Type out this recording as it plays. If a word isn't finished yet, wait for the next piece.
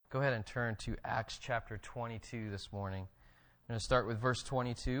Go ahead and turn to Acts chapter 22 this morning. I'm going to start with verse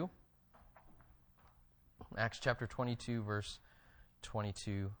 22. Acts chapter 22, verse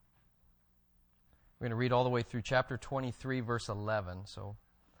 22. We're going to read all the way through chapter 23, verse 11. So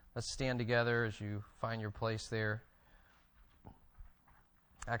let's stand together as you find your place there.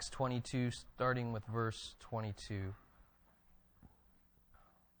 Acts 22, starting with verse 22.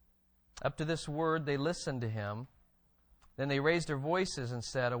 Up to this word they listened to him. Then they raised their voices and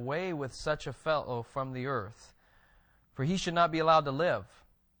said, "Away with such a fellow from the earth, for he should not be allowed to live."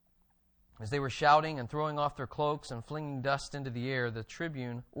 As they were shouting and throwing off their cloaks and flinging dust into the air, the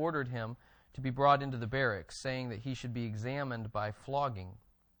tribune ordered him to be brought into the barracks, saying that he should be examined by flogging,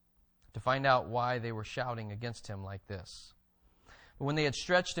 to find out why they were shouting against him like this. But when they had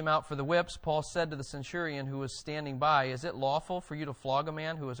stretched him out for the whips, Paul said to the centurion who was standing by, "Is it lawful for you to flog a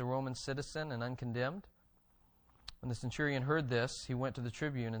man who is a Roman citizen and uncondemned?" When the centurion heard this, he went to the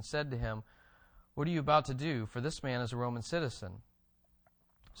tribune and said to him, "What are you about to do? For this man is a Roman citizen."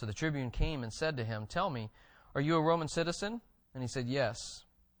 So the tribune came and said to him, "Tell me, are you a Roman citizen?" And he said, "Yes."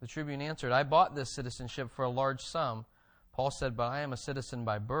 The tribune answered, "I bought this citizenship for a large sum." Paul said, "But I am a citizen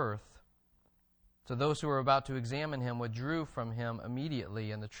by birth." So those who were about to examine him withdrew from him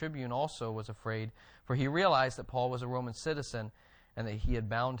immediately, and the tribune also was afraid, for he realized that Paul was a Roman citizen and that he had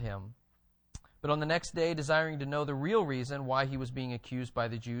bound him. But on the next day, desiring to know the real reason why he was being accused by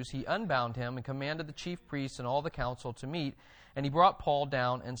the Jews, he unbound him and commanded the chief priests and all the council to meet, and he brought Paul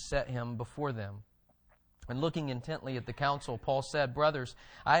down and set him before them. And looking intently at the council, Paul said, "Brothers,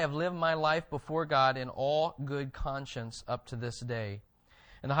 I have lived my life before God in all good conscience up to this day."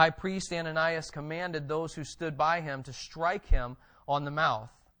 And the high priest Ananias commanded those who stood by him to strike him on the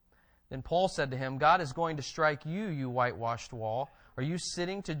mouth. Then Paul said to him, "God is going to strike you, you whitewashed wall. Are you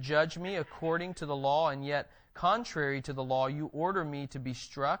sitting to judge me according to the law, and yet, contrary to the law, you order me to be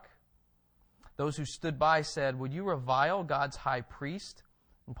struck?" Those who stood by said, "Would you revile God's high priest?"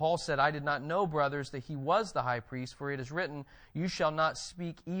 And Paul said, "I did not know, brothers, that he was the high priest, for it is written, 'You shall not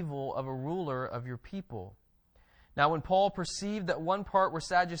speak evil of a ruler of your people.'" Now when Paul perceived that one part were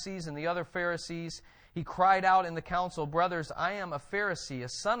Sadducees and the other Pharisees, he cried out in the council, "Brothers, I am a Pharisee, a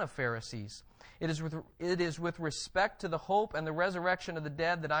son of Pharisees. It is with respect to the hope and the resurrection of the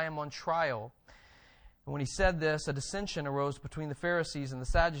dead that I am on trial." And when he said this, a dissension arose between the Pharisees and the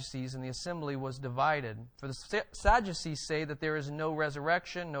Sadducees, and the assembly was divided. For the Sadducees say that there is no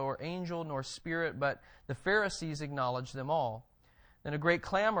resurrection, nor angel, nor spirit, but the Pharisees acknowledge them all. Then a great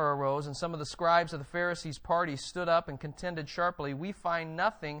clamor arose, and some of the scribes of the Pharisees' party stood up and contended sharply, "We find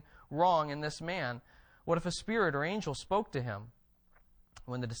nothing wrong in this man. What if a spirit or angel spoke to him?"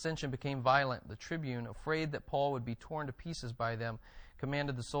 When the dissension became violent, the tribune, afraid that Paul would be torn to pieces by them,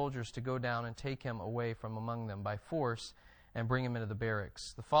 commanded the soldiers to go down and take him away from among them by force and bring him into the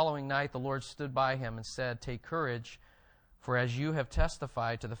barracks. The following night the Lord stood by him and said, "Take courage, for as you have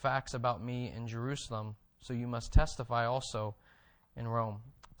testified to the facts about me in Jerusalem, so you must testify also in Rome."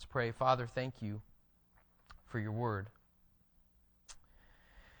 Let's pray. Father, thank you for your word.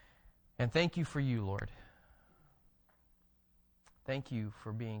 And thank you for you, Lord. Thank you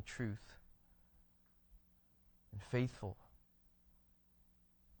for being truth and faithful.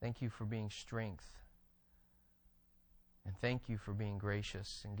 Thank you for being strength. And thank you for being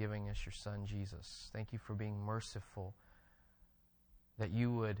gracious and giving us your Son, Jesus. Thank you for being merciful, that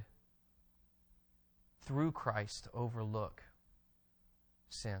you would, through Christ, overlook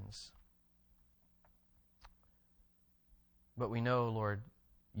sins. But we know, Lord,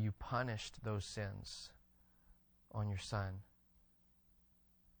 you punished those sins on your Son.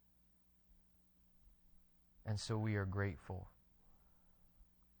 And so we are grateful.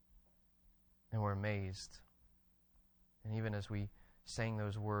 And we're amazed. And even as we sang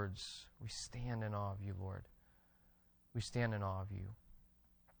those words, we stand in awe of you, Lord. We stand in awe of you.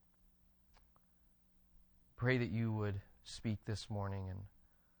 Pray that you would speak this morning and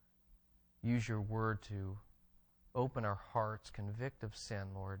use your word to open our hearts, convict of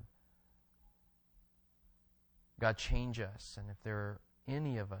sin, Lord. God, change us. And if there are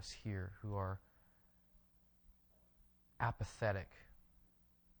any of us here who are apathetic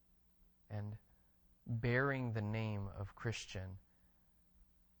and bearing the name of Christian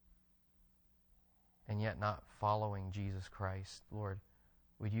and yet not following Jesus Christ, Lord,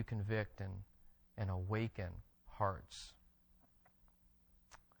 would you convict and awaken hearts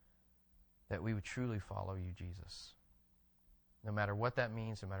that we would truly follow you, Jesus. No matter what that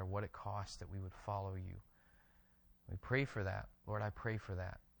means, no matter what it costs, that we would follow you. We pray for that. Lord, I pray for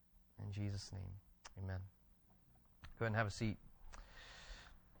that. In Jesus' name, amen. Go ahead and have a seat.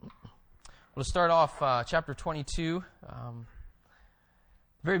 We'll start off chapter 22.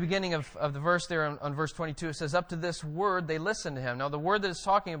 very beginning of the verse there on verse 22, it says, up to this word they listened to him. Now the word that it's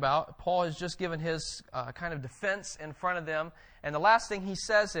talking about, Paul has just given his kind of defense in front of them. And the last thing he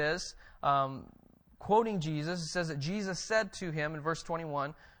says is, quoting Jesus, it says that Jesus said to him in verse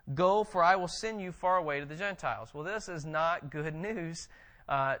 21, go, for I will send you far away to the Gentiles. Well, this is not good news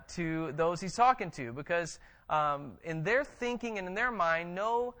to those he's talking to, because in their thinking and in their mind,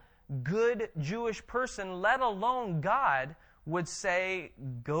 no good Jewish person, let alone God, would say,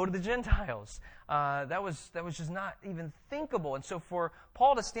 go to the Gentiles. That was just not even thinkable. And so for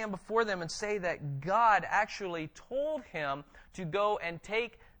Paul to stand before them and say that God actually told him to go and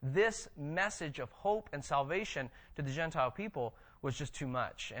take this message of hope and salvation to the Gentile people was just too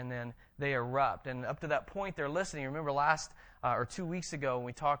much. And then they erupt. And up to that point, they're listening. Remember last or 2 weeks ago when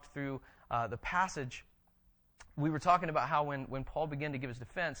we talked through the passage, we were talking about how when Paul began to give his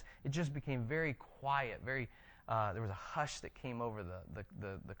defense, it just became very quiet, there was a hush that came over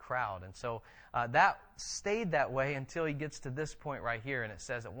the crowd. And so that stayed that way until he gets to this point right here. And it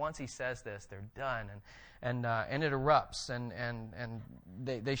says that once he says this, they're done. And it erupts. And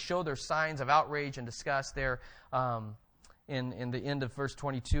they show their signs of outrage and disgust there in the end of verse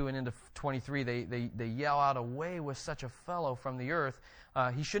 22 and into 23. They yell out, away with such a fellow from the earth.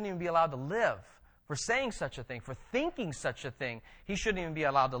 He shouldn't even be allowed to live. For saying such a thing, for thinking such a thing, he shouldn't even be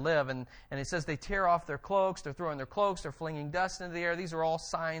allowed to live. And it says they tear off their cloaks, they're throwing their cloaks, they're flinging dust into the air. These are all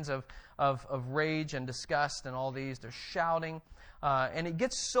signs of rage and disgust and all these. They're shouting. And it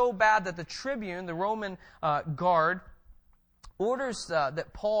gets so bad that the tribune, the Roman guard, orders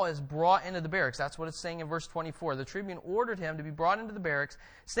that Paul is brought into the barracks. That's what it's saying in verse 24. The tribune ordered him to be brought into the barracks,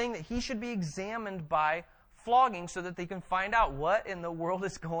 saying that he should be examined by flogging so that they can find out what in the world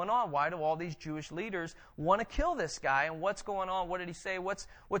is going on. Why do all these Jewish leaders want to kill this guy? And what's going on? What did he say? What's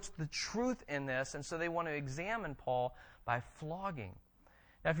the truth in this? And so they want to examine Paul by flogging.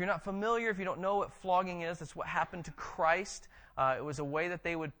 Now, if you're not familiar, if you don't know what flogging is, that's what happened to Christ. It was a way that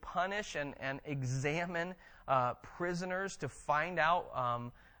they would punish and examine prisoners to find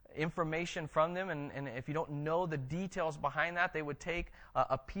out information from them, and if you don't know the details behind that, they would take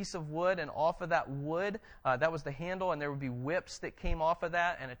a piece of wood, and off of that wood, that was the handle, and there would be whips that came off of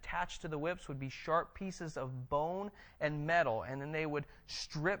that, and attached to the whips would be sharp pieces of bone and metal, and then they would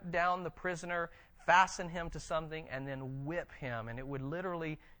strip down the prisoner, fasten him to something, and then whip him, and it would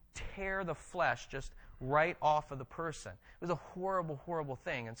literally tear the flesh just right off of the person. It was a horrible, horrible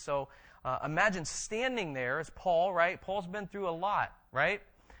thing. And so imagine standing there as Paul, right? Paul's been through a lot, right?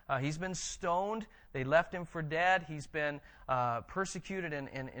 He's been stoned. They left him for dead. He's been persecuted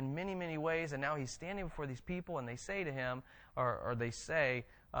in many, many ways. And now he's standing before these people, and they say to him, or they say,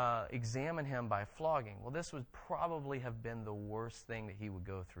 examine him by flogging. Well, this would probably have been the worst thing that he would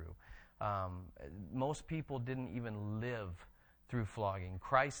go through. Most people didn't even live through flogging.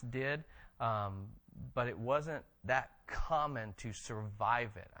 Christ did, but it wasn't that common to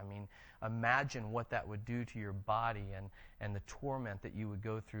survive it. I mean, imagine what that would do to your body and the torment that you would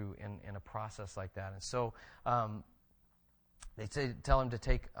go through in a process like that. And so they tell him to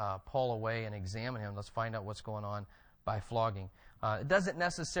take Paul away and examine him. Let's find out what's going on by flogging. It doesn't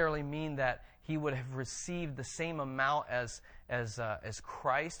necessarily mean that he would have received the same amount as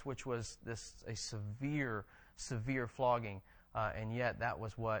Christ, which was a severe flogging, and yet that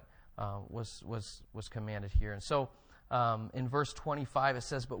was what was commanded here. And so in verse 25 it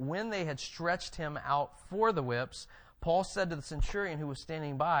says, but when they had stretched him out for the whips, Paul said to the centurion who was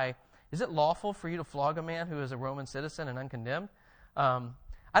standing by, is it lawful for you to flog a man who is a Roman citizen and uncondemned? I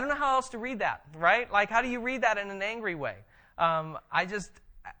don't know how else to read that, right? Like, how do you read that in an angry way?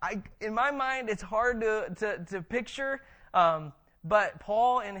 In my mind, it's hard to picture, but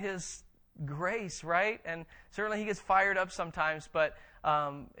Paul in his grace, right? And certainly he gets fired up sometimes, but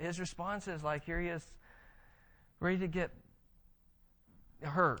his response is like, here he is, ready to get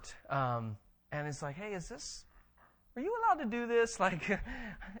hurt. And it's like, hey, are you allowed to do this? Like,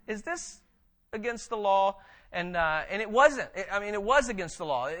 is this against the law? And it wasn't. It was against the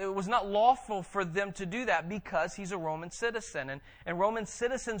law. It was not lawful for them to do that because he's a Roman citizen. And Roman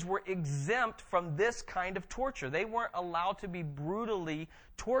citizens were exempt from this kind of torture. They weren't allowed to be brutally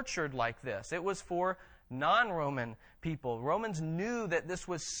tortured like this. It was for non-Roman people. Romans knew that this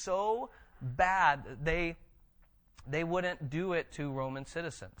was so bad they wouldn't do it to Roman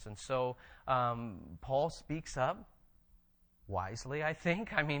citizens. And so Paul speaks up. Wisely, I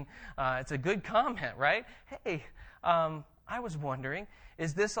think. It's a good comment, right? Hey, I was wondering,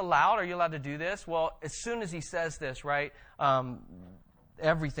 is this allowed? Are you allowed to do this? Well, as soon as he says this, right,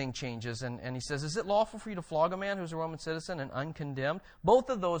 everything changes. And he says, is it lawful for you to flog a man who's a Roman citizen and uncondemned? Both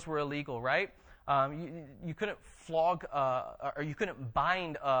of those were illegal, right? You couldn't flog or you couldn't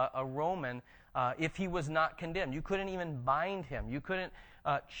bind a Roman if he was not condemned. You couldn't even bind him. You couldn't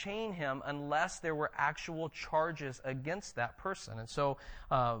chain him unless there were actual charges against that person. And so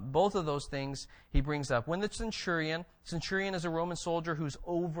both of those things he brings up. When the centurion is a Roman soldier who's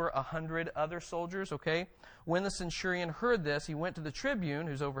over 100 other soldiers, okay? When the centurion heard this, he went to the tribune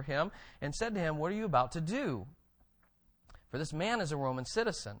who's over him and said to him, "What are you about to do? For this man is a Roman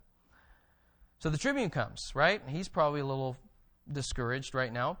citizen." So the tribune comes, right? He's probably a little discouraged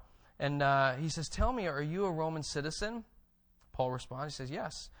right now. And he says, "Tell me, are you a Roman citizen?" Paul responds, he says,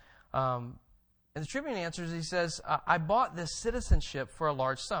 "Yes." And the tribune answers, he says, "I bought this citizenship for a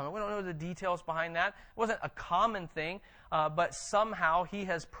large sum." And we don't know the details behind that. It wasn't a common thing, but somehow he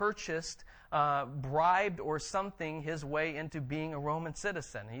has purchased, bribed or something his way into being a Roman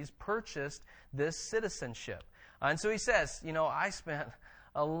citizen. He's purchased this citizenship. And so he says, "I spent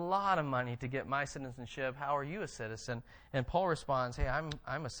a lot of money to get my citizenship. How are you a citizen?" And Paul responds, "Hey,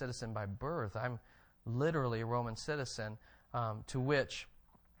 I'm a citizen by birth. I'm literally a Roman citizen." To which,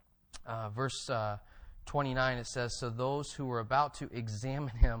 verse 29, it says, "So those who were about to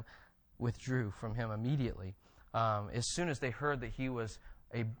examine him withdrew from him immediately." As soon as they heard that he was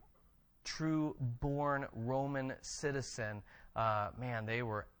a true-born Roman citizen, they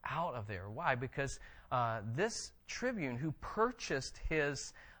were out of there. Why? Because this tribune who purchased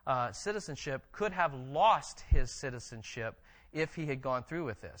his citizenship could have lost his citizenship if he had gone through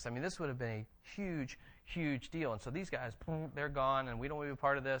with this. I mean, this would have been a huge deal. And so these guys, boom, they're gone, and we don't want to be a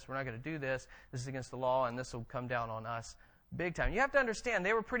part of this. We're not going to do this. This is against the law, and this will come down on us big time. You have to understand,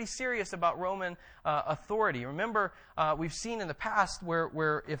 they were pretty serious about Roman authority. Remember, we've seen in the past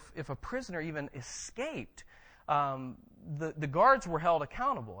where if a prisoner even escaped, the guards were held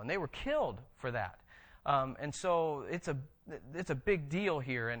accountable, and they were killed for that. And so it's a big deal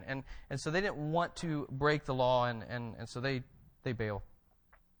here, and so they didn't want to break the law, and so they bail.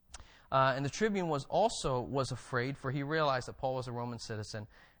 And the tribune was afraid, for he realized that Paul was a Roman citizen,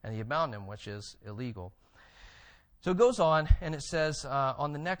 and he bound him, which is illegal. So it goes on, and it says,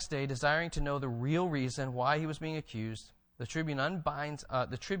 on the next day, desiring to know the real reason why he was being accused, the tribune unbinds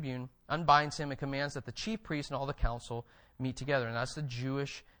him and commands that the chief priests and all the council meet together. And that's the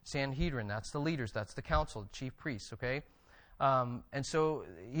Jewish Sanhedrin. That's the leaders. That's the council, the chief priests, okay? And so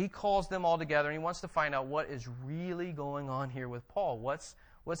he calls them all together, and he wants to find out what is really going on here with Paul. What's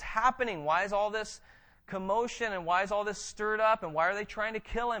happening? Why is all this commotion, and why is all this stirred up, and why are they trying to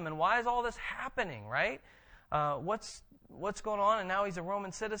kill him, and why is all this happening, right? What's going on? And now he's a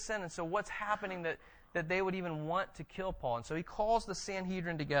Roman citizen, and so what's happening that they would even want to kill Paul? And so he calls the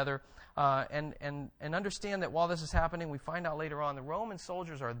Sanhedrin together, and understand that while this is happening, we find out later on the Roman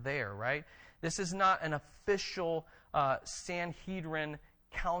soldiers are there, right? This is not an official Sanhedrin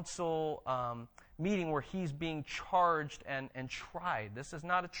council meeting where he's being charged and tried. This is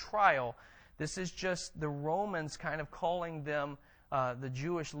not a trial. This is just the Romans kind of calling them, the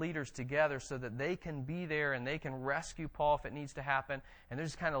Jewish leaders, together so that they can be there and they can rescue Paul if it needs to happen. And they're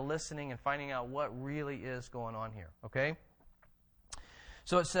just kind of listening and finding out what really is going on here. Okay?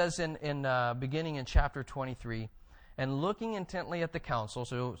 So it says in beginning in chapter 23, and looking intently at the council,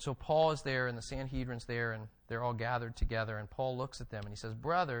 so Paul is there and the Sanhedrin's there and they're all gathered together, and Paul looks at them and he says,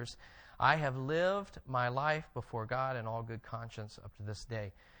 "Brothers, I have lived my life before God in all good conscience up to this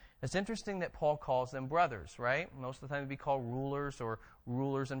day." It's interesting that Paul calls them brothers, right? Most of the time they'd be called rulers or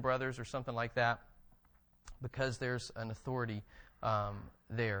rulers and brothers or something like that, because there's an authority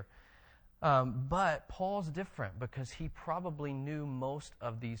there. But Paul's different because he probably knew most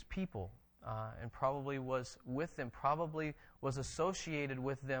of these people and probably was with them, probably was associated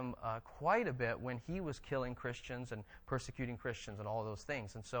with them quite a bit when he was killing Christians and persecuting Christians and all those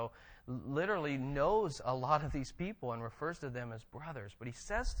things. And so literally knows a lot of these people and refers to them as brothers. But he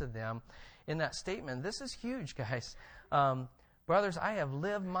says to them in that statement, this is huge, guys. "Brothers, I have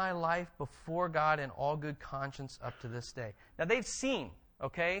lived my life before God in all good conscience up to this day." Now they've seen,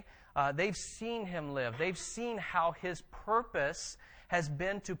 okay? They've seen him live. They've seen how his purpose has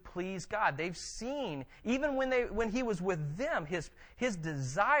been to please God. They've seen, even when he was with them, his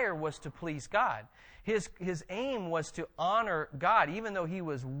desire was to please God. His aim was to honor God, even though he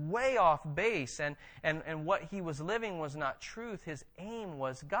was way off base and what he was living was not truth. His aim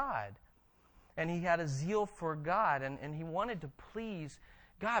was God. And he had a zeal for God, and he wanted to please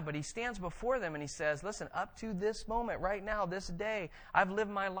God. But he stands before them and he says, listen, up to this moment, right now, this day, I've lived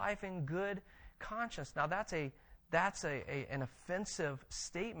my life in good conscience. Now that's an offensive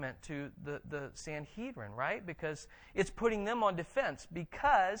statement to the Sanhedrin, right? Because it's putting them on defense.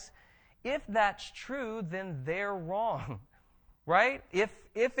 Because if that's true, then they're wrong, right? If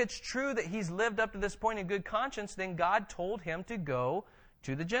it's true that he's lived up to this point in good conscience, then God told him to go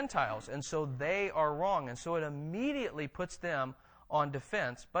to the Gentiles. And so they are wrong. And so it immediately puts them on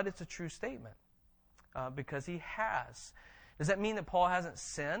defense. But it's a true statement because he has. Does that mean that Paul hasn't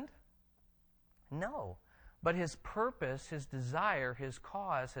sinned? No. But his purpose, his desire, his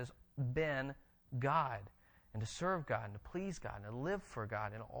cause has been God, and to serve God, and to please God, and to live for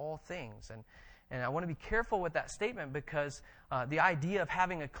God in all things. And I want to be careful with that statement because the idea of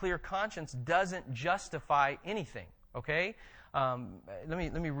having a clear conscience doesn't justify anything, okay? Let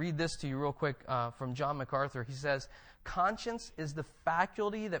me read this to you real quick from John MacArthur. He says, conscience is the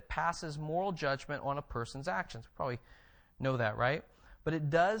faculty that passes moral judgment on a person's actions. You probably know that, right? But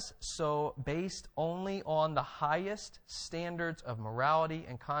it does so based only on the highest standards of morality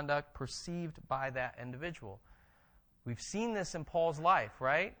and conduct perceived by that individual. We've seen this in Paul's life,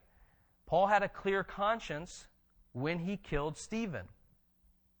 right? Paul had a clear conscience when he killed Stephen.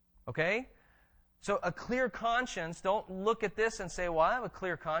 Okay? So a clear conscience, don't look at this and say, well, I have a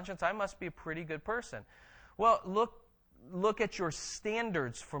clear conscience, I must be a pretty good person. Well, look at your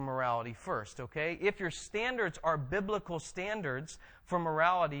standards for morality first, okay? If your standards are biblical standards for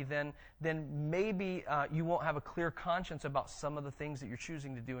morality, then maybe you won't have a clear conscience about some of the things that you're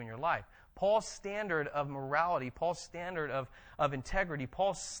choosing to do in your life. Paul's standard of morality, Paul's standard of integrity,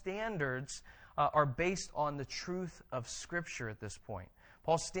 Paul's standards are based on the truth of Scripture at this point.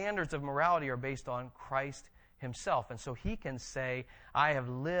 Paul's standards of morality are based on Christ himself. And so he can say, I have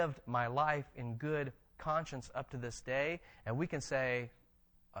lived my life in good conscience up to this day, and we can say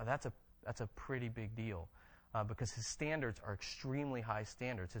that's a pretty big deal because his standards are extremely high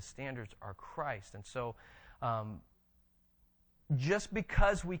standards. His standards are Christ. And so just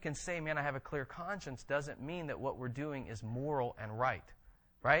because we can say, man, I have a clear conscience, doesn't mean that what we're doing is moral and right?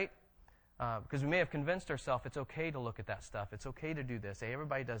 Because we may have convinced ourselves it's okay to look at that stuff. It's okay to do this. Hey,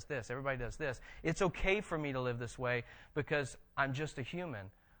 everybody does this. Everybody does this. It's okay for me to live this way because I'm just a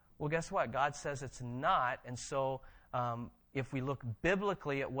human. Well, guess what? God says it's not. And so if we look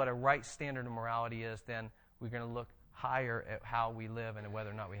biblically at what a right standard of morality is, then we're going to look higher at how we live and whether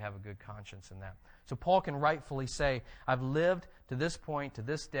or not we have a good conscience in that. So Paul can rightfully say, I've lived to this point, to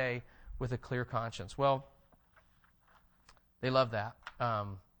this day, with a clear conscience. Well, they love that.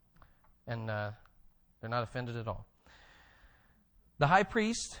 And they're not offended at all. The high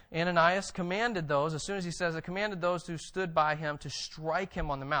priest, Ananias, commanded those, as soon as he says it, commanded those who stood by him to strike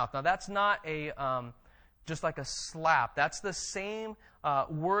him on the mouth. Now, that's not just like a slap. That's the same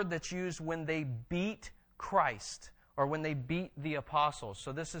word that's used when they beat Christ or when they beat the apostles.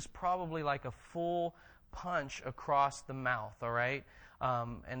 So this is probably like a full punch across the mouth, all right?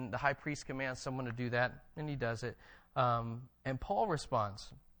 And the high priest commands someone to do that, and he does it. And Paul responds,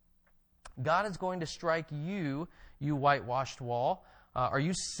 God is going to strike you, you whitewashed wall. Are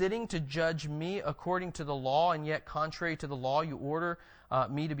you sitting to judge me according to the law, and yet contrary to the law you order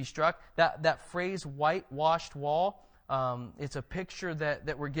me to be struck? That phrase, whitewashed wall, it's a picture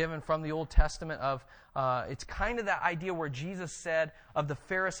that we're given from the Old Testament of, it's kind of that idea where Jesus said of the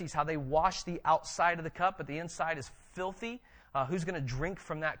Pharisees, how they wash the outside of the cup, but the inside is filthy. Who's going to drink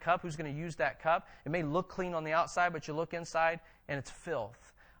from that cup? Who's going to use that cup? It may look clean on the outside, but you look inside, and it's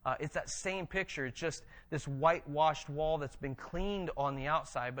filth. It's that same picture. It's just this whitewashed wall that's been cleaned on the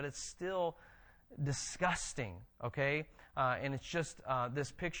outside, but it's still disgusting, okay? And it's just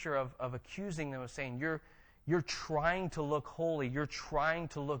this picture of accusing them of saying, you're trying to look holy, you're trying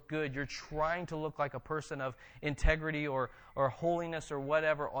to look good, you're trying to look like a person of integrity or holiness or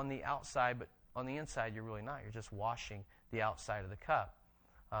whatever on the outside, but on the inside you're really not. You're just washing the outside of the cup.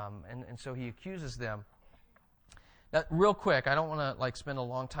 And so he accuses them. Now, real quick, I don't want to spend a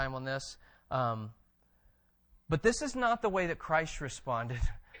long time on this, but this is not the way that Christ responded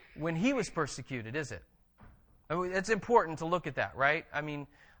when he was persecuted, is it? I mean, it's important to look at that, right? I mean,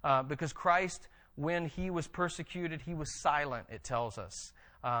 because Christ, when he was persecuted, he was silent. It tells us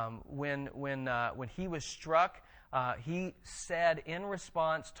when he was struck, he said in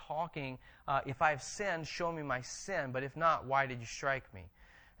response, talking, "If I have sinned, show me my sin. But if not, why did you strike me?"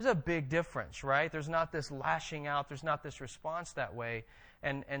 There's a big difference, right? There's not this lashing out. There's not this response that way.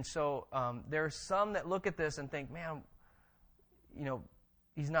 And so there are some that look at this and think, man,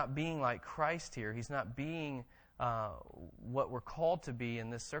 he's not being like Christ here. He's not being what we're called to be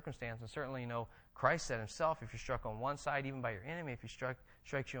in this circumstance. And certainly, Christ said himself, if you're struck on one side, even by your enemy, if he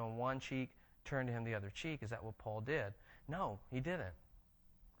strikes you on one cheek, turn to him the other cheek. Is that what Paul did? No, he didn't.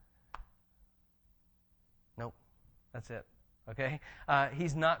 Nope. That's it. Okay?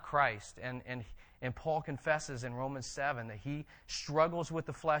 He's not Christ. And And Paul confesses in Romans 7 that he struggles with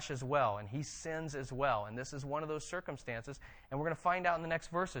the flesh as well, and he sins as well. And this is one of those circumstances, and we're going to find out in the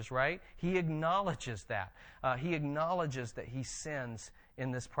next verses, right? He acknowledges that. He acknowledges that he sins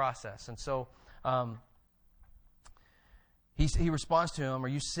in this process. And so he responds to him, "Are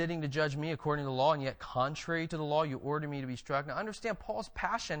you sitting to judge me according to the law, and yet contrary to the law you order me to be struck?" Now understand, Paul's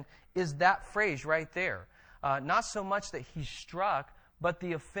passion is that phrase right there. Not so much that he's struck, but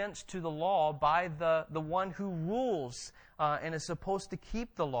the offense to the law by the one who rules and is supposed to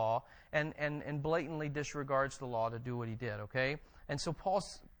keep the law and blatantly disregards the law to do what he did, okay? And so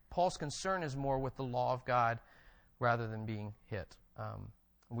Paul's concern is more with the law of God rather than being hit.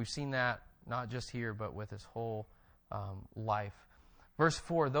 We've seen that not just here, but with his whole life. Verse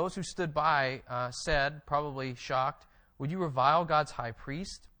 4, those who stood by said, probably shocked, "Would you revile God's high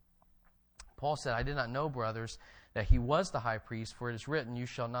priest?" Paul said, "I did not know, brothers, that he was the high priest, for it is written, 'You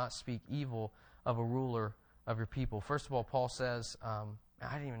shall not speak evil of a ruler of your people.'" First of all, Paul says, I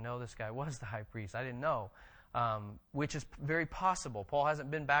didn't even know this guy was the high priest. I didn't know, which is very possible. Paul hasn't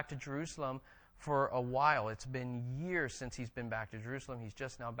been back to Jerusalem for a while. It's been years since he's been back to Jerusalem. He's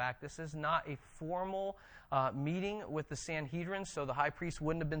just now back. This is not a formal meeting with the Sanhedrin, so the high priest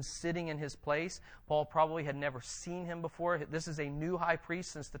wouldn't have been sitting in his place. Paul probably had never seen him before. This is a new high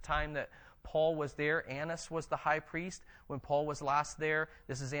priest since the time that Paul was there. Annas was the high priest when Paul was last there.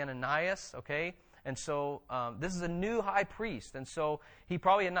 This is Ananias, okay? And so this is a new high priest. And so he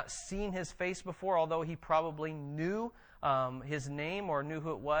probably had not seen his face before, although he probably knew his name or knew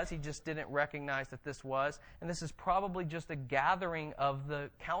who it was. He just didn't recognize that this was. And this is probably just a gathering of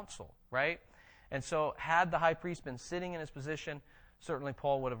the council, right? And so had the high priest been sitting in his position, certainly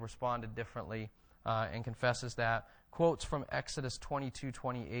Paul would have responded differently and confesses that. Quotes from Exodus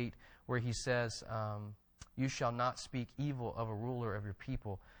 22:28, where he says, "You shall not speak evil of a ruler of your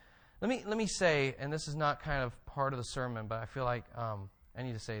people." Let me say, and this is not kind of part of the sermon, but I feel like I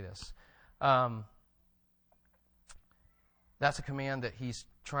need to say this. That's a command that he's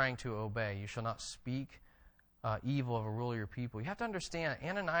trying to obey. You shall not speak evil of a ruler of your people. You have to understand,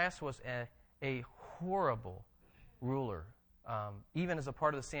 Ananias was a horrible ruler. Even as a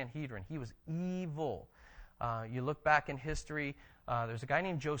part of the Sanhedrin, he was evil. You look back in history, there's a guy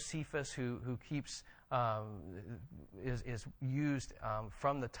named Josephus who keeps is used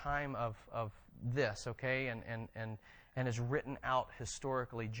from the time of this, okay, and has written out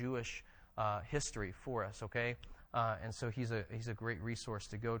historically Jewish history for us, okay, and so he's a great resource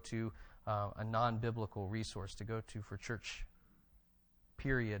to go to, a non-biblical resource to go to for church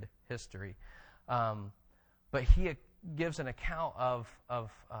period history, but he gives an account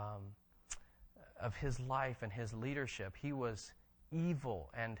of his life and his leadership. He was evil,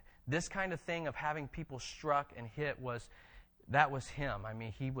 and this kind of thing of having people struck and hit was him. I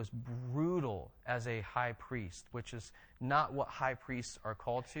mean, he was brutal as a high priest, which is not what high priests are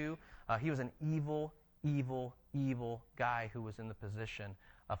called to. He was an evil guy who was in the position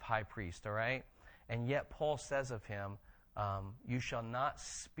of high priest, all right? And yet Paul says of him, "You shall not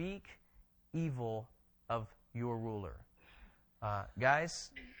speak evil of your ruler."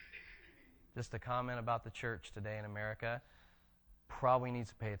 Guys, just a comment about the church today in America, probably needs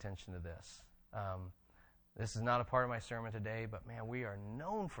to pay attention to this. This is not a part of my sermon today, but man, we are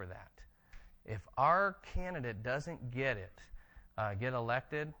known for that. If our candidate doesn't get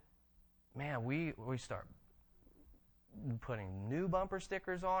elected, man, we start putting new bumper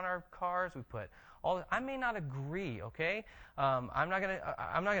stickers on our cars. We put all. I may not agree, okay? I'm not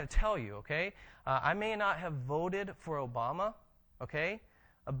gonna tell you, okay? I may not have voted for Obama, okay?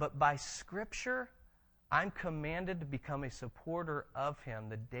 But by Scripture, I'm commanded to become a supporter of him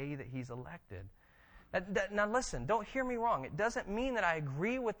the day that he's elected. Now listen, don't hear me wrong. It doesn't mean that I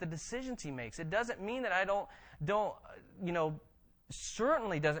agree with the decisions he makes. It doesn't mean that I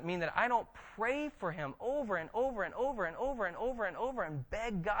certainly doesn't mean that I don't pray for him over and over and over and over and over and over and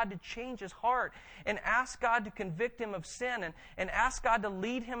beg God to change his heart and ask God to convict him of sin and ask God to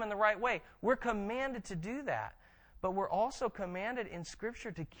lead him in the right way. We're commanded to do that. But we're also commanded in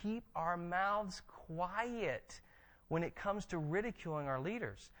Scripture to keep our mouths quiet when it comes to ridiculing our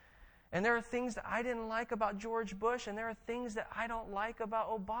leaders. And there are things that I didn't like about George Bush, and there are things that I don't like about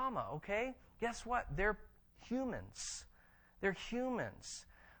Obama, okay? Guess what? They're humans. They're humans.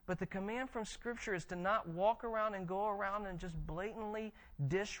 But the command from Scripture is to not walk around and go around and just blatantly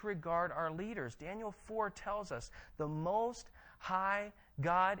disregard our leaders. Daniel 4 tells us the Most High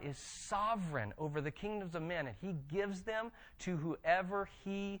God is sovereign over the kingdoms of men, and He gives them to whoever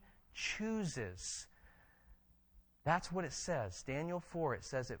He chooses. That's what it says. Daniel 4, it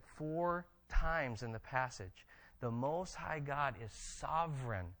says it 4 times in the passage. The Most High God is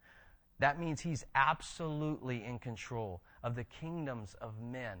sovereign. That means he's absolutely in control of the kingdoms of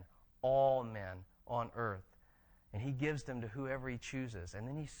men, all men on earth. And he gives them to whoever he chooses. And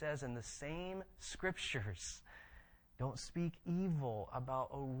then he says in the same scriptures, don't speak evil about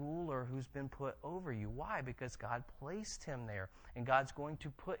a ruler who's been put over you. Why? Because God placed him there. And God's going to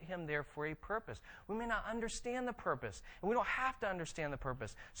put him there for a purpose. We may not understand the purpose. And we don't have to understand the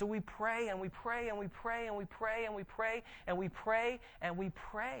purpose. So we pray and we pray and we pray and we pray and we pray and we pray and we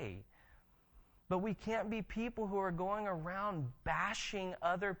pray. But we can't be people who are going around bashing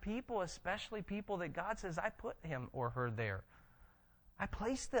other people, especially people that God says, I put him or her there. I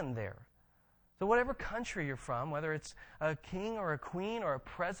placed them there. So whatever country you're from, whether it's a king or a queen or a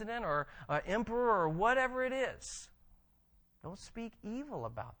president or an emperor or whatever it is, don't speak evil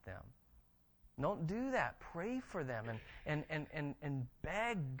about them. Don't do that. Pray for them and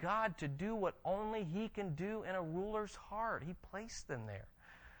beg God to do what only he can do in a ruler's heart. He placed them there.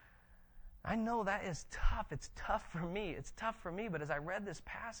 I know that is tough. It's tough for me. It's tough for me, but as I read this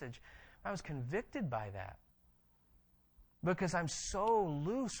passage, I was convicted by that. Because I'm so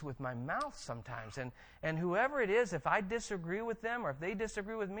loose with my mouth sometimes. And whoever it is, if I disagree with them or if they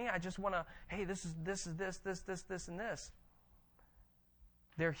disagree with me, I just want to, hey, this, and this.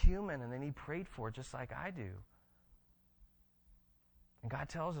 They're human and they need prayed for just like I do. And God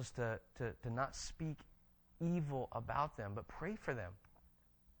tells us to not speak evil about them, but pray for them.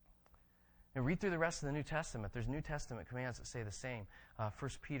 And read through the rest of the New Testament. There's New Testament commands that say the same. 1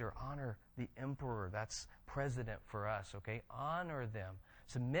 Peter, honor the emperor. That's president for us, okay? Honor them.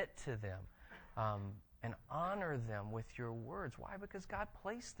 Submit to them. And honor them with your words. Why? Because God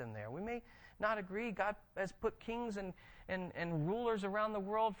placed them there. We may not agree. God has put kings and rulers around the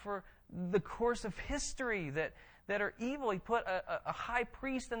world for the course of history that are evil. He put a high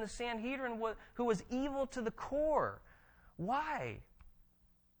priest in the Sanhedrin who was evil to the core. Why?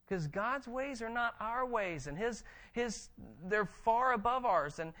 Because God's ways are not our ways, and they're far above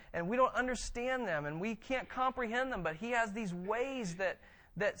ours, and we don't understand them, and we can't comprehend them, but he has these ways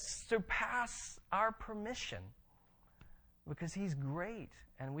that surpass our permission because he's great,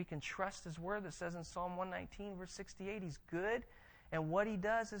 and we can trust his word that says in Psalm 119, verse 68, he's good, and what he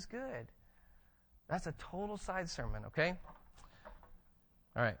does is good. That's a total side sermon, okay?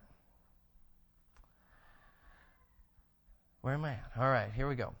 All right. Where am I at? All right, here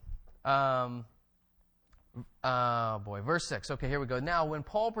we go. Verse 6. Okay, here we go. Now, when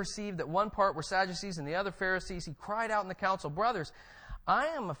Paul perceived that one part were Sadducees and the other Pharisees, he cried out in the council, brothers, I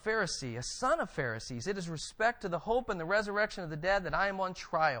am a Pharisee, a son of Pharisees. It is respect to the hope and the resurrection of the dead that I am on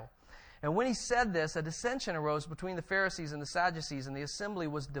trial. And when he said this, a dissension arose between the Pharisees and the Sadducees, and the assembly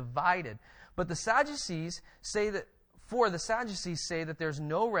was divided. But the Sadducees say that there's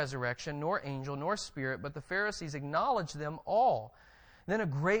no resurrection, nor angel, nor spirit, but the Pharisees acknowledge them all. Then a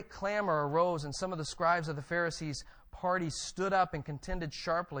great clamor arose, and some of the scribes of the Pharisees' party stood up and contended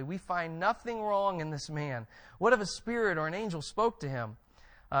sharply. We find nothing wrong in this man. What if a spirit or an angel spoke to him?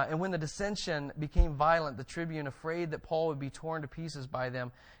 And when the dissension became violent, the tribune, afraid that Paul would be torn to pieces by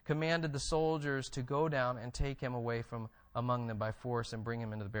them, commanded the soldiers to go down and take him away from among them by force and bring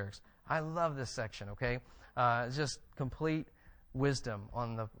him into the barracks. I love this section, okay? It's just complete wisdom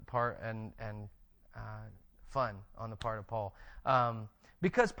on the part and fun on the part of Paul.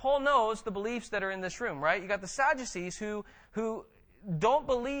 Because Paul knows the beliefs that are in this room, right? You got the Sadducees who don't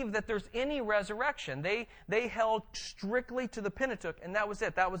believe that there's any resurrection. They held strictly to the Pentateuch, and that was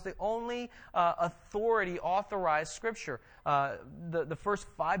it. That was the only authority authorized scripture. The first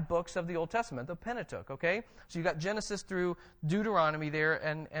 5 books of the Old Testament, the Pentateuch, okay? So you got Genesis through Deuteronomy there,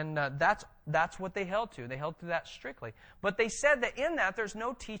 and that's what they held to. They held to that strictly. But they said that in that there's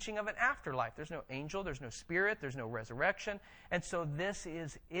no teaching of an afterlife. There's no angel, there's no spirit, there's no resurrection. And so this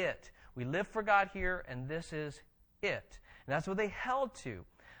is it. We live for God here, and this is it. And that's what they held to.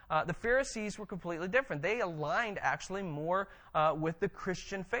 The Pharisees were completely different. They aligned actually more with the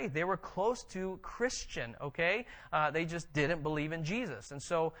Christian faith. They were close to Christian, okay? They just didn't believe in Jesus. And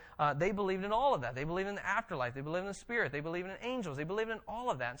so they believed in all of that. They believed in the afterlife. They believed in the Spirit. They believed in angels. They believed in all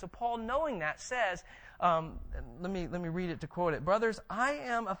of that. And so Paul, knowing that, says, let me read it to quote it. Brothers, I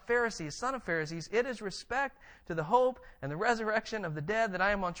am a Pharisee, a son of Pharisees. It is respect to the hope and the resurrection of the dead that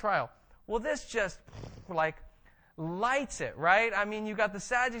I am on trial. Well, this just lights it, right? I mean, you got the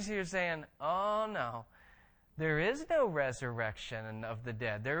Sadducees here saying, oh no, there is no resurrection of the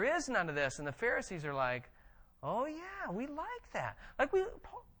dead. There is none of this. And the Pharisees are like, oh yeah, we like that.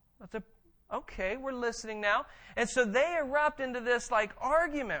 That's Okay, we're listening now. And so they erupt into this like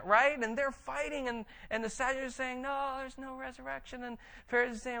argument, right? And they're fighting, and the Sadducees are saying, no, there's no resurrection. And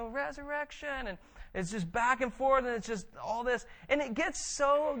Pharisees are saying, resurrection. And it's just back and forth, and it's just all this. And it gets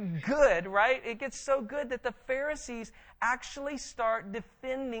so good, right? It gets so good that the Pharisees actually start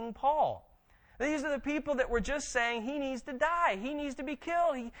defending Paul. These are the people that were just saying he needs to die. He needs to be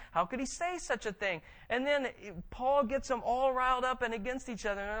killed. How could he say such a thing? And then Paul gets them all riled up and against each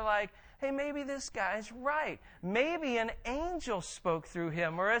other. And they're like, hey, maybe this guy's right. Maybe an angel spoke through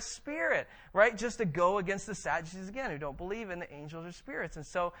him or a spirit, right? Just to go against the Sadducees again who don't believe in the angels or spirits. And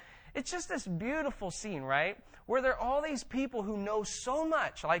so it's just this beautiful scene, right? Where there are all these people who know so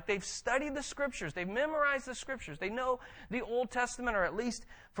much. Like they've studied the Scriptures. They've memorized the Scriptures. They know the Old Testament, or at least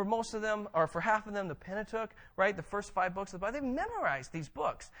for most of them, or for half of them, the Pentateuch, right? The first 5 books of the Bible. They've memorized these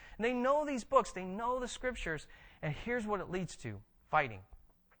books. And they know these books. They know the Scriptures. And here's what it leads to. Fighting.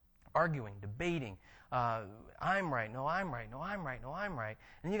 Arguing. Debating. I'm right. No, I'm right. No, I'm right. No, I'm right.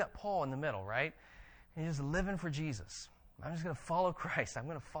 And you got Paul in the middle, right? And he's just living for Jesus. I'm just going to follow Christ. I'm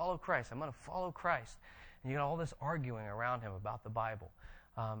going to follow Christ. I'm going to follow Christ. And you got all this arguing around him about the Bible.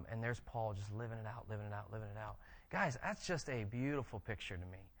 And there's Paul just living it out, living it out, living it out. Guys, that's just a beautiful picture to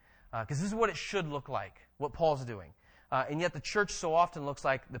me. Because this is what it should look like, what Paul's doing. And yet the church so often looks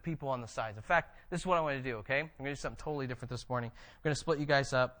like the people on the sides. In fact, this is what I want to do, okay? I'm going to do something totally different this morning. We're going to split you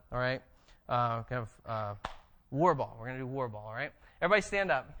guys up, all right? Kind of war ball. We're going to do war ball, all right? Everybody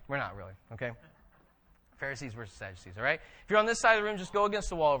stand up. We're not really, okay? Pharisees versus Sadducees, all right? If you're on this side of the room, just go against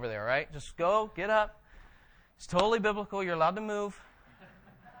the wall over there, all right? Just go, get up. It's totally biblical. You're allowed to move.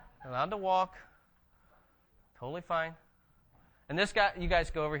 You're allowed to walk. Totally fine. And this guy, you guys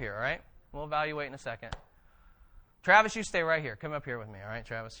go over here, all right? We'll evaluate in a second. Travis, you stay right here. Come up here with me, all right,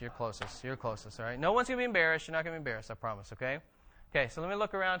 Travis? You're closest. You're closest, all right? No one's going to be embarrassed. You're not going to be embarrassed, I promise, okay? Okay, so let me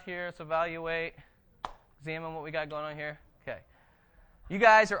look around here. Let's evaluate, examine what we got going on here. Okay. You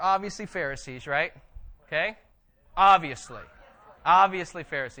guys are obviously Pharisees, right? Okay? Obviously. Obviously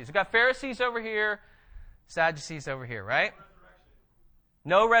Pharisees. We've got Pharisees over here, Sadducees over here, right?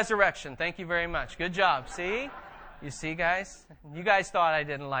 No resurrection. Thank you very much. Good job. See? You see, guys? You guys thought I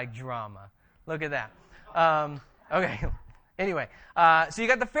didn't like drama. Look at that. Okay. Anyway, so you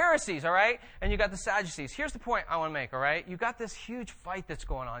got the Pharisees, all right? And you got the Sadducees. Here's the point I want to make, all right? You got this huge fight that's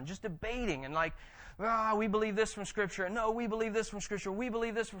going on, just debating and like, we believe this from Scripture. No, we believe this from Scripture. We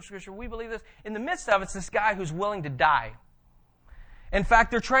believe this from Scripture. We believe this. In the midst of it's this guy who's willing to die. In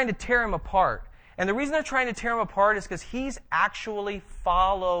fact, they're trying to tear him apart. And the reason they're trying to tear him apart is because he's actually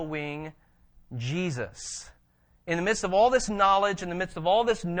following Jesus. In the midst of all this knowledge, in the midst of all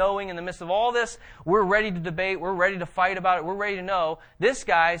this knowing, in the midst of all this, we're ready to debate, we're ready to fight about it, we're ready to know. This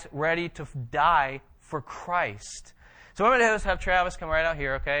guy's ready to die for Christ. So what I'm going to do is have Travis come right out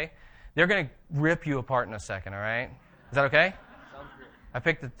here, okay? They're going to rip you apart in a second, all right? Is that okay? Sounds good. I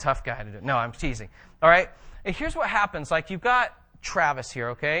picked the tough guy to do it. No, I'm teasing. All right? And here's what happens. Like, you've got Travis here,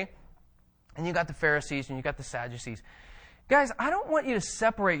 okay? And you got the Pharisees and you got the Sadducees. Guys, I don't want you to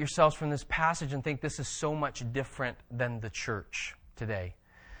separate yourselves from this passage and think this is so much different than the church today.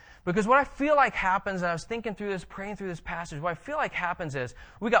 Because what I feel like happens, and I was thinking through this, praying through this passage, what I feel like happens is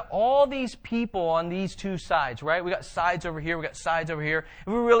we got all these people on these two sides, right? We got sides over here, we got sides over here.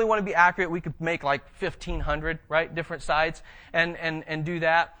 If we really want to be accurate, we could make like 1,500, right? Different sides and do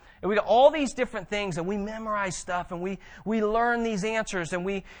that. And we got all these different things, and we memorize stuff, and we learn these answers, and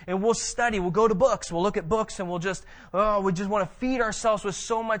we'll study. We'll go to books. We'll look at books, and we just want to feed ourselves with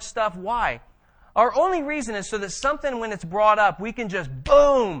so much stuff. Why? Our only reason is so that something, when it's brought up, we can just,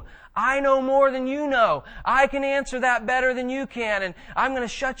 boom, I know more than you know. I can answer that better than you can, and I'm going to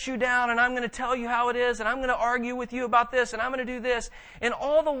shut you down, and I'm going to tell you how it is, and I'm going to argue with you about this, and I'm going to do this. And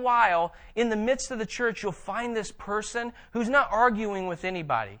all the while, in the midst of the church, you'll find this person who's not arguing with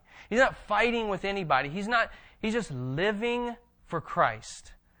anybody. He's not fighting with anybody. He's just living for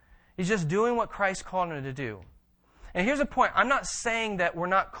Christ. He's just doing what Christ called him to do. And here's the point. I'm not saying that we're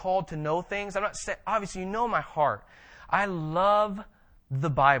not called to know things. I'm not saying, obviously, you know my heart. I love the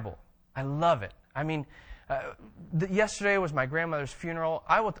Bible. I love it. I mean, yesterday was my grandmother's funeral.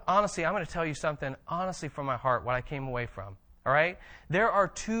 I'm going to tell you something honestly from my heart, what I came away from. All right? There are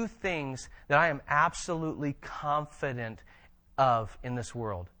two things that I am absolutely confident of in this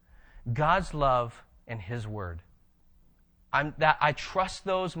world. God's love and His Word. I trust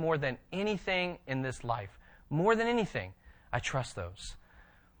those more than anything in this life. More than anything, I trust those.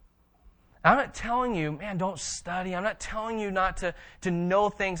 I'm not telling you, man, don't study. I'm not telling you not to know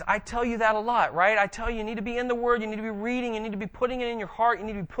things. I tell you that a lot, right? I tell you need to be in the Word. You need to be reading. You need to be putting it in your heart. You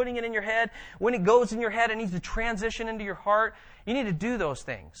need to be putting it in your head. When it goes in your head, it needs to transition into your heart. You need to do those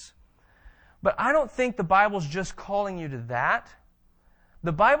things. But I don't think the Bible's just calling you to that.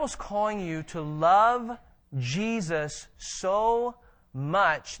 The Bible's calling you to love Jesus so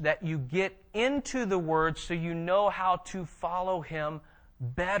much that you get into the Word so you know how to follow Him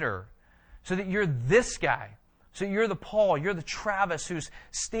better. So that you're this guy. So you're the Paul, you're the Travis who's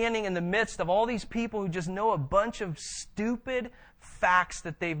standing in the midst of all these people who just know a bunch of stupid facts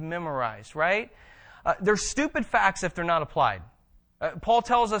that they've memorized, right? They're stupid facts if they're not applied. Paul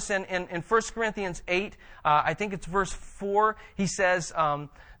tells us in 1 Corinthians 8, I think it's verse 4, he says,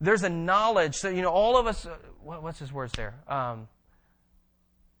 there's a knowledge. So, all of us, what's his words there?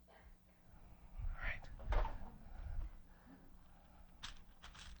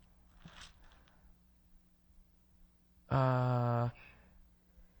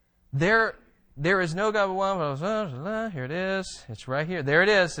 There is no God but one. Here it is. It's right here. There it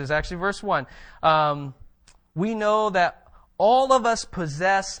is. It's actually verse 1. We know that all of us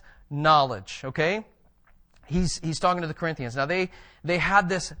possess knowledge. Okay? He's talking to the Corinthians. Now they had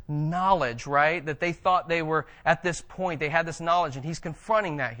this knowledge, right? That they thought they were at this point. They had this knowledge, and he's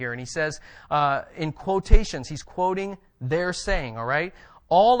confronting that here. And he says, in quotations, he's quoting their saying, all right?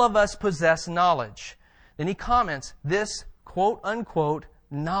 All of us possess knowledge. Then he comments, this quote-unquote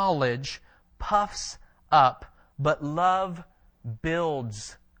knowledge puffs up, but love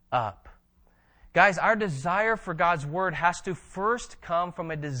builds up. Guys, our desire for God's Word has to first come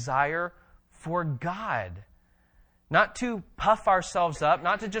from a desire for God. Not to puff ourselves up,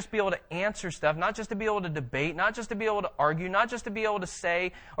 not to just be able to answer stuff, not just to be able to debate, not just to be able to argue, not just to be able to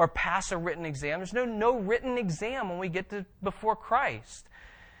say or pass a written exam. There's no written exam when we get to before Christ.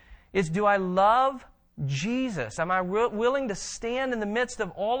 It's, do I love Jesus? Am I willing to stand in the midst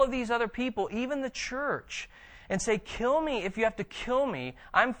of all of these other people, even the church, and say, kill me if you have to kill me.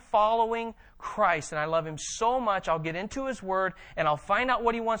 I'm following Christ, and I love Him so much, I'll get into His Word, and I'll find out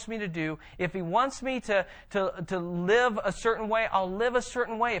what He wants me to do. If He wants me to live a certain way, I'll live a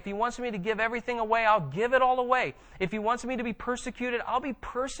certain way. If He wants me to give everything away, I'll give it all away. If He wants me to be persecuted, I'll be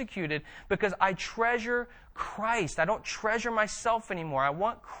persecuted because I treasure Christ. I don't treasure myself anymore. I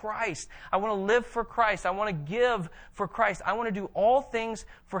want Christ. I want to live for Christ. I want to give for Christ. I want to do all things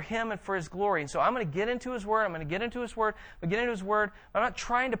for Him and for His glory. And so I'm going to get into His Word. I'm going to get into His Word. I'm going to get into His Word. I'm not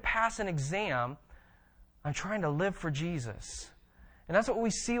trying to pass an exam. I'm trying to live for Jesus. And that's what we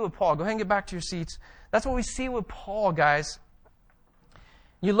see with Paul. Go ahead and get back to your seats. That's what we see with Paul, guys.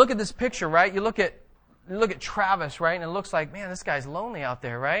 You look at this picture, right? You look at Travis, right? And it looks like, man, this guy's lonely out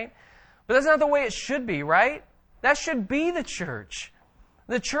there, right? But that's not the way it should be, right? That should be the church.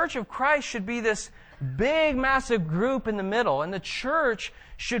 The church of Christ should be this big, massive group in the middle. And the church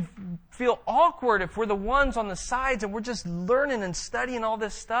should feel awkward if we're the ones on the sides and we're just learning and studying all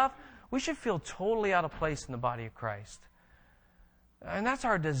this stuff. We should feel totally out of place in the body of Christ. And that's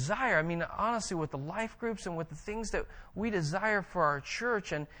our desire. I mean, honestly, with the life groups and with the things that we desire for our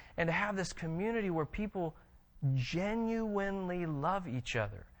church and to have this community where people genuinely love each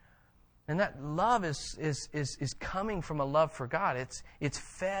other. And that love is coming from a love for God. It's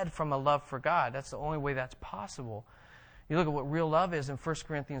fed from a love for God. That's the only way that's possible. You look at what real love is in 1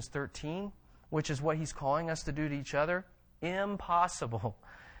 Corinthians 13, which is what he's calling us to do to each other. Impossible.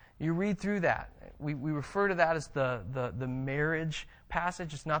 You read through that. We refer to that as the marriage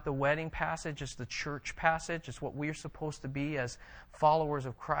passage. It's not the wedding passage. It's the church passage. It's what we're supposed to be as followers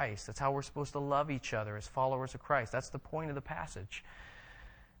of Christ. That's how we're supposed to love each other as followers of Christ. That's the point of the passage.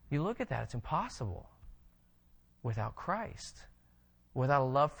 You look at that, it's impossible without Christ, without a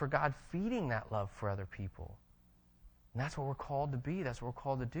love for God feeding that love for other people. And that's what we're called to be. That's what we're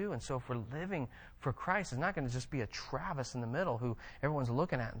called to do. And so if we're living for Christ, it's not going to just be a Travis in the middle who everyone's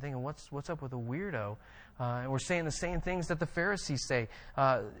looking at and thinking, what's up with a weirdo? And we're saying the same things that the Pharisees say.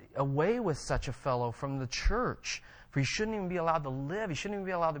 Away with such a fellow from the church. For he shouldn't even be allowed to live. He shouldn't even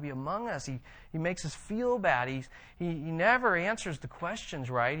be allowed to be among us. He makes us feel bad. He never answers the questions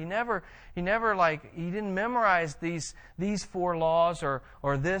right. He didn't memorize these 4 laws or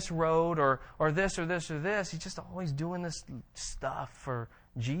this road or this or this or this. He's just always doing this stuff for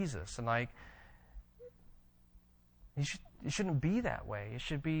Jesus. And it shouldn't be that way. It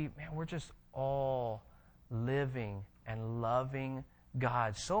should be, man, we're just all living and loving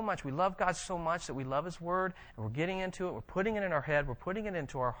God so much. We love God so much that we love His Word, and we're getting into it. We're putting it in our head. We're putting it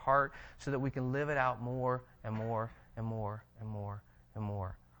into our heart so that we can live it out more and more and more and more and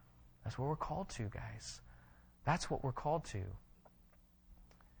more. That's what we're called to, guys. That's what we're called to.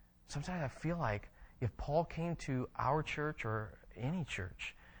 Sometimes I feel like if Paul came to our church or any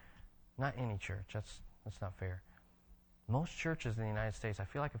church, not any church, that's not fair. Most churches in the United States, I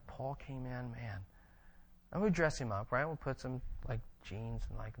feel like if Paul came in, man, and we dress him up, right? We'll put some jeans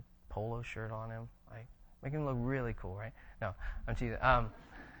and like a polo shirt on him. Like, make him look really cool, right? No, I'm teasing.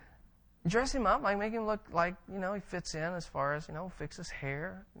 Dress him up, like make him look like, he fits in as far as, fix his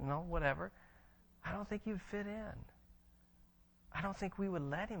hair, whatever. I don't think he would fit in. I don't think we would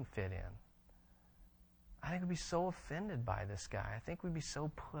let him fit in. I think we'd be so offended by this guy. I think we'd be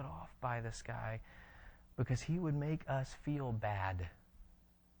so put off by this guy because he would make us feel bad.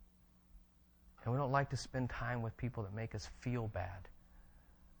 And we don't like to spend time with people that make us feel bad.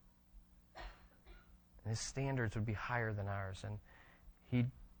 And his standards would be higher than ours. And he'd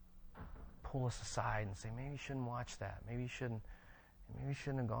pull us aside and say, maybe you shouldn't watch that. Maybe you shouldn't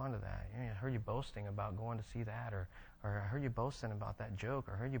have gone to that. I heard you boasting about going to see that, or I heard you boasting about that joke,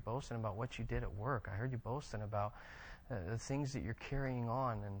 or I heard you boasting about what you did at work. I heard you boasting about the things that you're carrying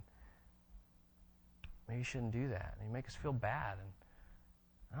on, and maybe you shouldn't do that. And you make us feel bad.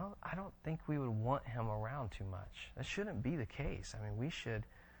 And I don't think we would want him around too much. That shouldn't be the case. I mean, we should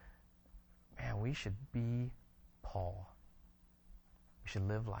be Paul. We should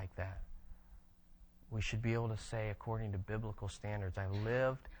live like that. We should be able to say, according to biblical standards, I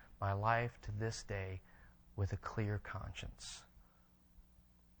lived my life to this day with a clear conscience.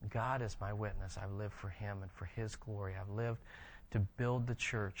 God is my witness. I've lived for him and for his glory. I've lived to build the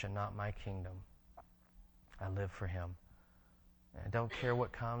church and not my kingdom. I live for him. I don't care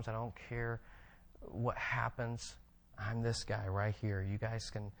what comes. I don't care what happens. I'm this guy right here. You guys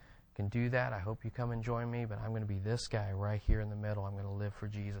can do that. I hope you come and join me, but I'm going to be this guy right here in the middle. I'm going to live for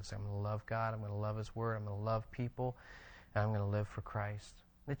Jesus. I'm going to love God. I'm going to love his word. I'm going to love people. And I'm going to live for Christ.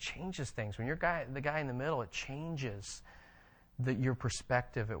 And it changes things. When you're the guy in the middle, it changes your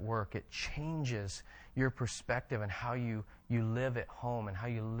perspective at work. It changes your perspective and how you live at home and how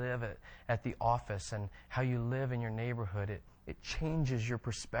you live at the office and how you live in your neighborhood. It changes your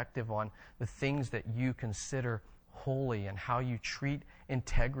perspective on the things that you consider holy and how you treat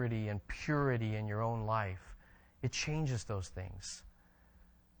integrity and purity in your own life. It changes those things.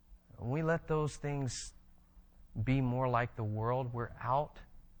 When we let those things be more like the world, we're out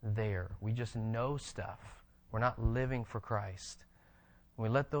there. We just know stuff. We're not living for Christ. When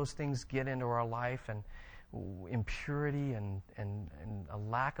we let those things get into our life, and impurity and a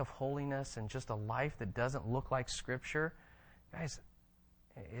lack of holiness and just a life that doesn't look like Scripture, guys,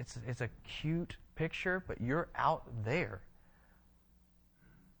 it's a cute picture, but you're out there.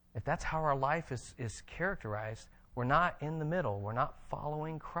 If that's how our life is characterized, we're not in the middle. We're not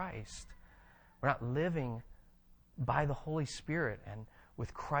following Christ. We're not living by the Holy Spirit and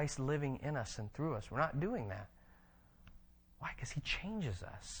with Christ living in us and through us. We're not doing that. Why? Because he changes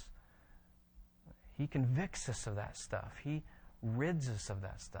us. He convicts us of that stuff. He rids us of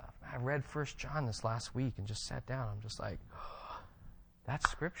that stuff. I read 1 John this last week and just sat down. I'm just like, oh, that's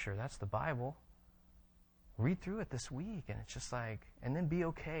Scripture. That's the Bible. Read through it this week, and it's just like, and then be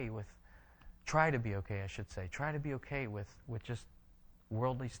okay with, try to be okay, I should say. Try to be okay with just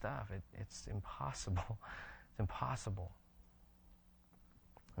worldly stuff. It's impossible. It's impossible.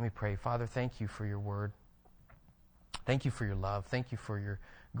 Let me pray. Father, thank you for your word. Thank you for your love. Thank you for your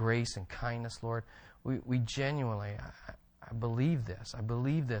grace and kindness, Lord. We genuinely, I believe this. I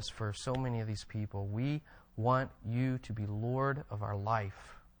believe this for so many of these people. We want you to be Lord of our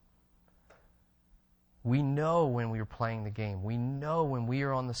life. We know when we are playing the game. We know when we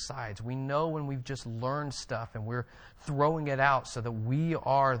are on the sides. We know when we've just learned stuff and we're throwing it out so that we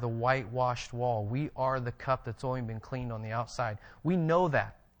are the whitewashed wall. We are the cup that's only been cleaned on the outside. We know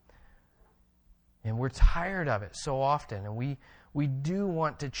that. And we're tired of it so often. And we do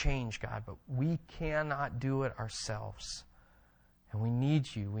want to change, God, but we cannot do it ourselves. And we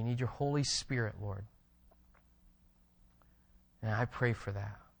need you. We need your Holy Spirit, Lord. And I pray for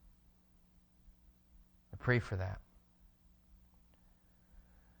that. I pray for that.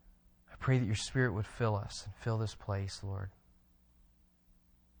 I pray that your Spirit would fill us and fill this place, Lord.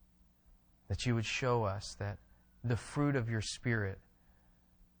 That you would show us that the fruit of your Spirit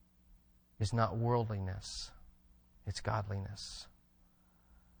is not worldliness, it's godliness.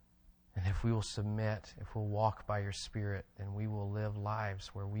 And if we will submit, if we'll walk by your Spirit, then we will live lives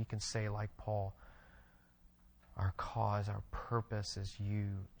where we can say, like Paul, our cause, our purpose is you,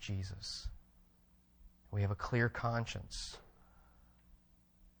 Jesus. We have a clear conscience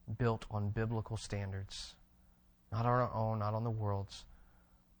built on biblical standards, not on our own, not on the world's,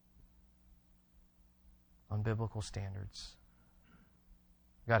 on biblical standards.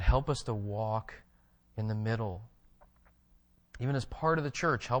 God, help us to walk in the middle. Even as part of the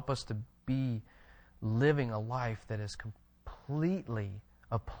church, help us to be living a life that is completely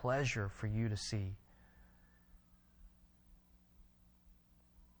a pleasure for you to see.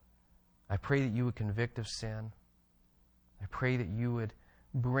 I pray that you would convict of sin. I pray that you would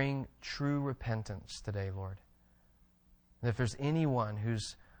bring true repentance today, Lord. And if there's anyone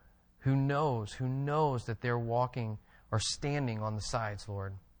who knows that they're walking or standing on the sides,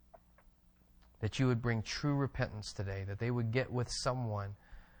 Lord, that you would bring true repentance today, that they would get with someone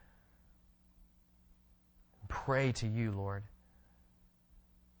and pray to you, Lord,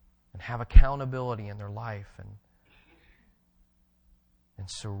 and have accountability in their life and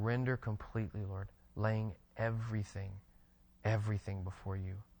surrender completely, Lord, laying everything before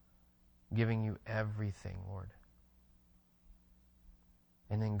you, giving you everything, Lord.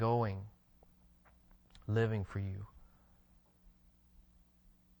 And then going, living for you.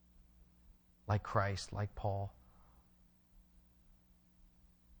 Like Christ, like Paul.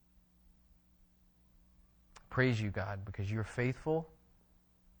 Praise you, God, because you're faithful,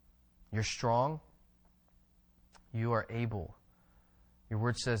 you're strong, you are able. Your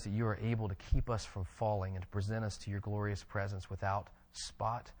word says that you are able to keep us from falling and to present us to your glorious presence without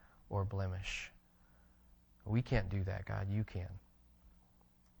spot or blemish. We can't do that, God. You can.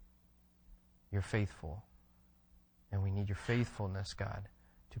 You're faithful. And we need your faithfulness, God,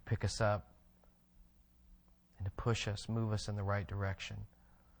 to pick us up and to push us, move us in the right direction,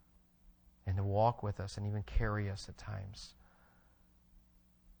 and to walk with us and even carry us at times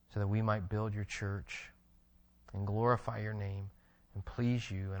so that we might build your church and glorify your name and please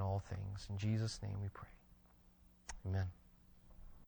you in all things. In Jesus' name we pray. Amen.